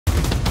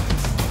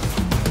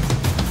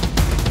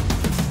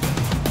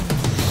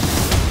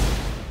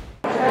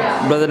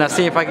Brother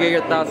Naazim, if I get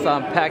your thoughts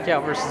on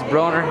Pacquiao versus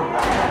Broner.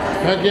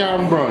 Pacquiao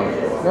and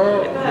Broner.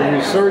 Well, the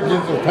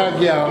resurgence of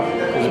Pacquiao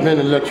has been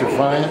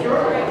electrifying,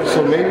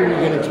 so maybe we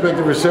can expect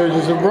the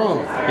resurgence of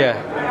Broner. Yeah.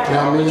 You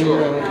know what I mean?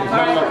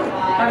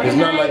 It's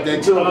not like that.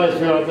 It's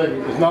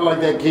not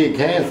like that kid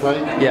can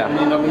fight. Yeah. I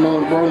mean, I've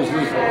known Broner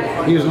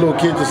since he was a little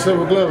kid, the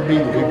silver glove,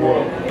 beating people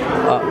up.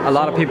 A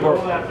lot of people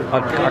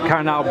are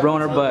counting out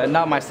Broner, but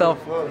not myself.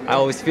 I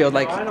always feel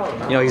like,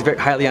 you know, he's very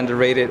highly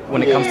underrated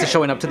when it comes to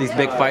showing up to these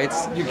big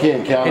fights. You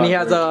can't count. And he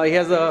has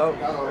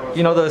a,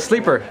 you know, the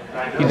sleeper.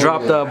 He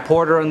dropped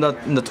Porter in the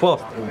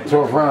 12th.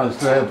 12th round,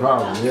 still had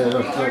problems. Yeah,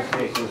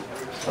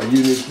 that's a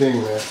unique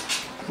thing, man.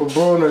 But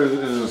Broner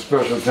is a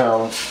special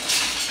talent.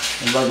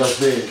 And like I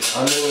said, I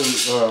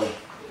know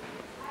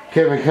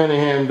Kevin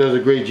Cunningham does a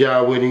great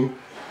job with him.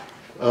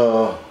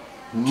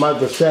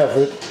 Michael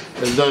Stafford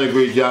has done a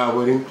great job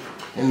with him.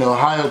 And the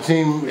Ohio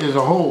team as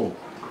a whole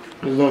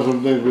has done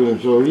some things with him.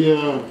 So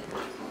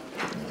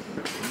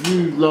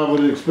you not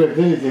would expect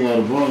anything out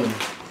of Broner.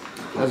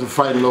 That's a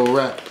fighting old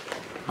rat.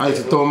 I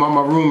used to throw him out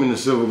my room in the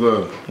silver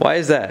glove. Why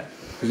is that?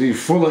 Because he's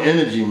full of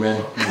energy,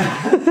 man.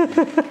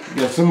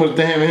 He got so much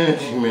damn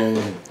energy, man.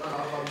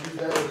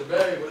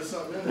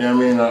 You know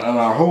what I mean? And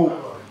I hope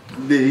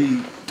that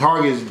he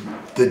targets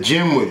the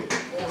gym with it.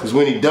 Because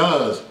when he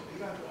does,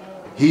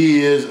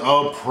 he is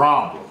a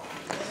problem.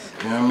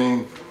 You know what I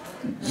mean?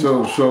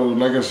 So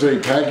like I say,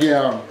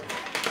 Pacquiao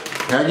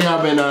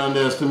been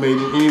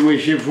underestimated any way,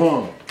 shape,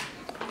 form.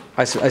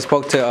 I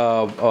spoke to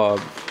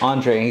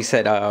Andre, and he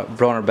said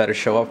Broner better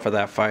show up for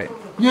that fight.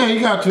 Yeah, he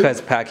got to. Because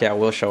Pacquiao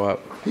will show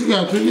up. He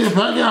got to. Yeah,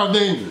 Pacquiao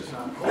dangerous.